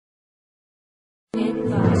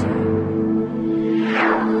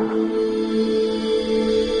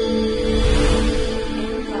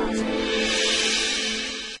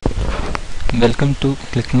Welcome to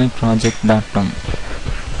ClickMyProject.com.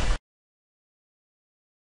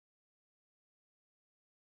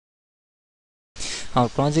 Our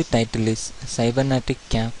project title is Cybernetic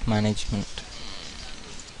Cap Management.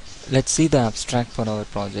 Let's see the abstract for our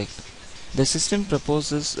project. The system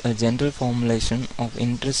proposes a general formulation of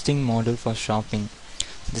interesting model for shopping.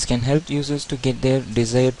 This can help users to get their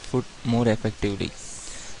desired food more effectively.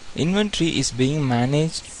 Inventory is being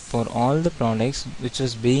managed for all the products which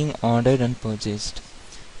was being ordered and purchased.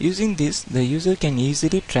 Using this, the user can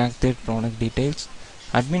easily track their product details.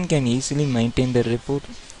 Admin can easily maintain the report.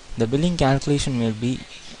 The billing calculation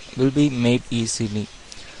will be made easily.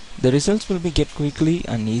 The results will be get quickly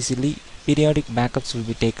and easily. Periodic backups will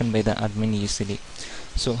be taken by the admin easily.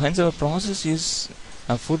 So hence our process is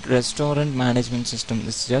a food restaurant management system.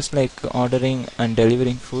 It's just like ordering and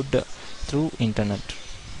delivering food through internet.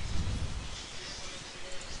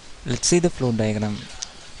 Let's see the flow diagram.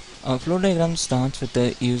 Our flow diagram starts with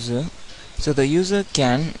the user. So the user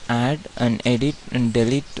can add and edit and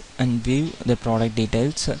delete and view the product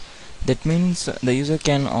details. That means the user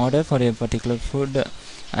can order for a particular food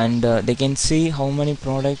and they can see how many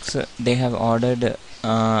products they have ordered.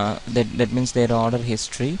 That means their order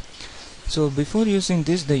history. So before using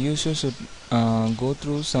this, the user should go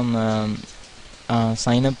through some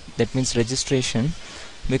sign up, that means registration,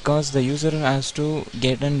 because the user has to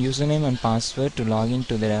get an username and password to log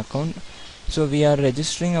into their account. So we are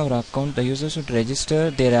registering our account. The user should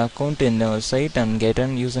register their account in our site and get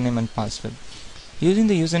an username and password. Using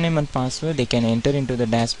the username and password, they can enter into the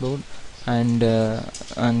dashboard and add,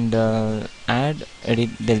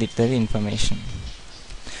 edit, delete their information.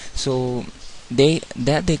 So they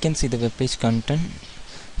can see the web page content.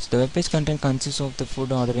 So the web page content consists of the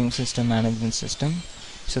food ordering system management system.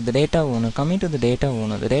 So the data owner, coming to the data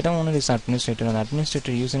owner, the data owner is administrator, and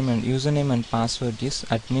administrator username and password is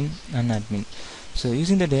admin and admin. So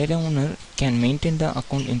using the data owner can maintain the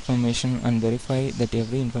account information and verify that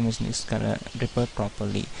every information is reported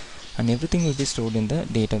properly, and everything will be stored in the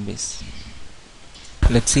database.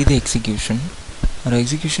 Let's see the execution. Our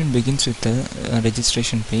execution begins with the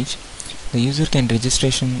registration page. The user can register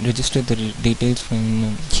the details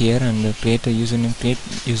from here and create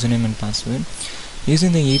username and password.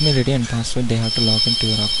 Using the email ID and password, they have to log into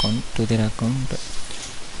their account.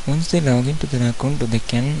 Once they log into their account, they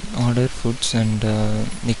can order foods and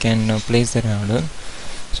they can place their order.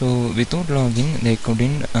 So without login, they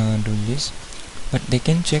couldn't do this, but they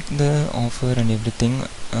can check the offer and everything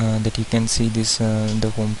that you can see this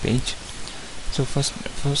the home page. So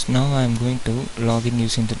first now I am going to log in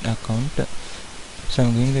using the account. So I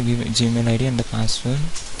am going to give Gmail ID and the password.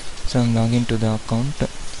 So I am logging to the account.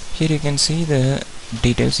 Here you can see the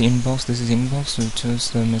details. Inbox, this is inbox, which is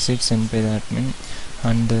the message sent by the admin,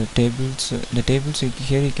 and the tables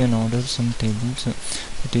here you can order some tables,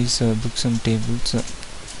 it is book some tables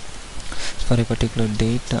for a particular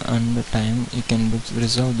date and time. You can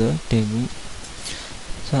reserve the table.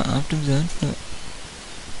 So after that,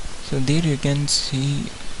 so there you can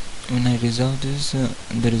see when I reserve this,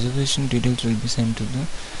 the reservation details will be sent to the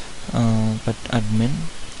admin.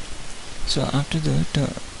 So after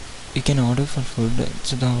that, you can order for food.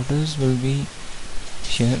 So the orders will be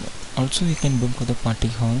here. Also you can book for the party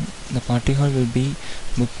hall. The party hall will be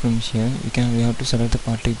booked from here. We have to select the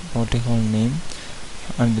party hall name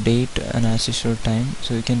and the date and as usual time.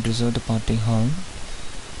 So you can reserve the party hall.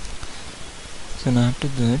 So now after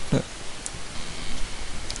that,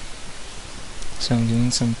 so I'm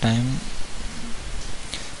giving some time.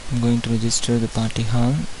 I'm going to register the party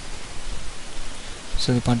hall.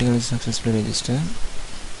 So the party hall is successfully registered.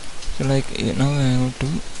 So like now I have to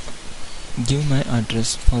give my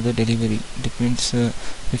address for the delivery. That means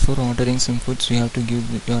before ordering some foods, we have to give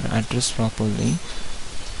your address properly.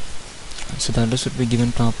 So the address should be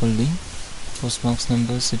given properly: postbox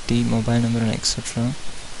number, city, mobile number, and etc.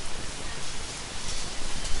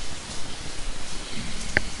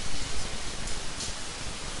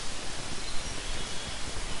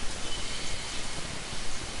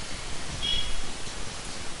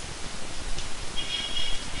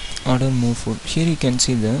 Order more food. Here you can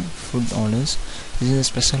see the food orders. This is a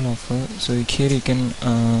special offer. So here you can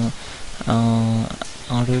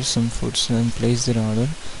order some foods and place their order.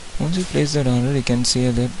 Once you place that order, you can see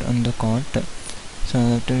that on the cart. So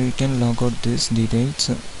after you can log out these details.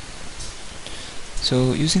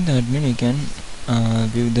 So using the admin, you can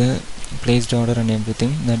view the placed order and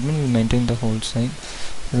everything. The admin will maintain the whole site.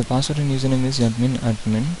 So the password and username is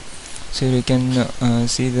admin. So you can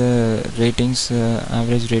see the ratings,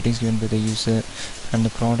 average ratings given by the user, and the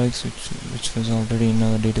products which was already in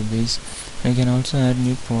our database. You can also add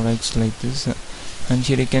new products like this. and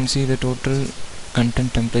here you can see the total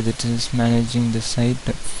content template that is managing the site,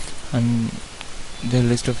 and the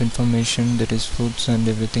list of information that is foods and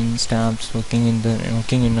everything, staffs working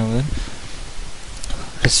in our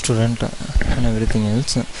restaurant, and everything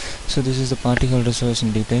else. So this is the party hall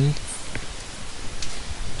reservation detail,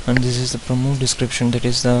 and this is the promo description, that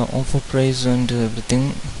is the offer price and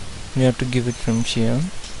everything. We have to give it from here.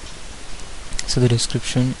 So the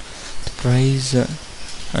description, the price,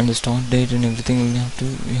 and the start date and everything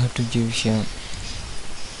we have to give here.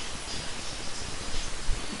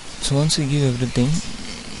 So once you give everything,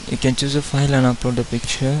 you can choose a file and upload the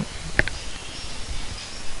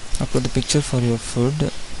picture for your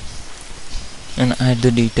food and add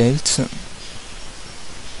the details.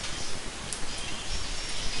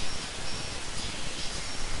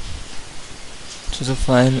 Choose a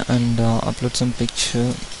file and upload some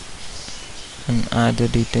picture and add the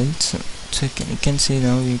details. So you can see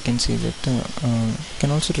now, you can see that you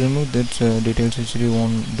can also remove that details which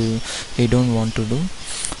you don't want to do.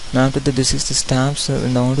 Now after that, this is the staffs.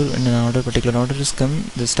 In an order particular order is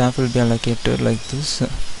come, the staff will be allocated like this,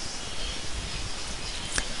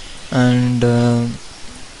 and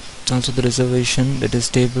also the reservation, that is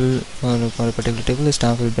table for a particular table, the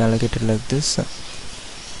staff will be allocated like this.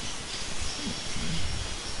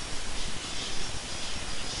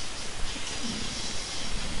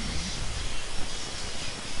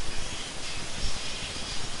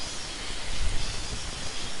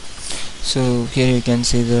 So here you can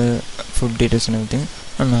see the food details and everything.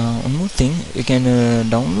 And one more thing, you can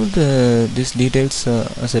download these details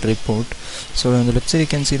as a report. So on the left side you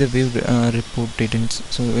can see the view report details.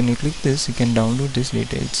 So when you click this, you can download these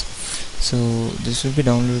details. So this will be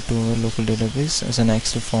downloaded to our local database as an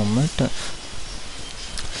Excel format.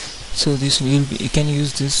 So this will be, you can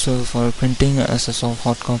use this for printing as a soft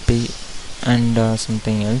hard copy and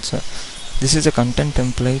something else. This is a content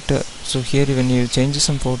template. So here when you change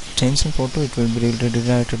some photo, it will be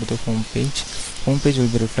redirected to the home page. Home page will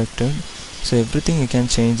be reflected. So everything you can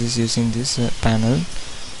change is using this panel.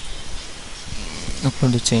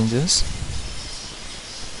 Upload the changes.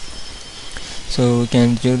 So we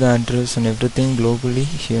can give the address and everything globally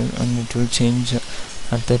here, and it will change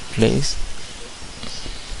at that place.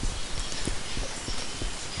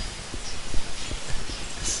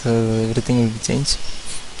 So everything will be changed.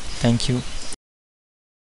 Thank you.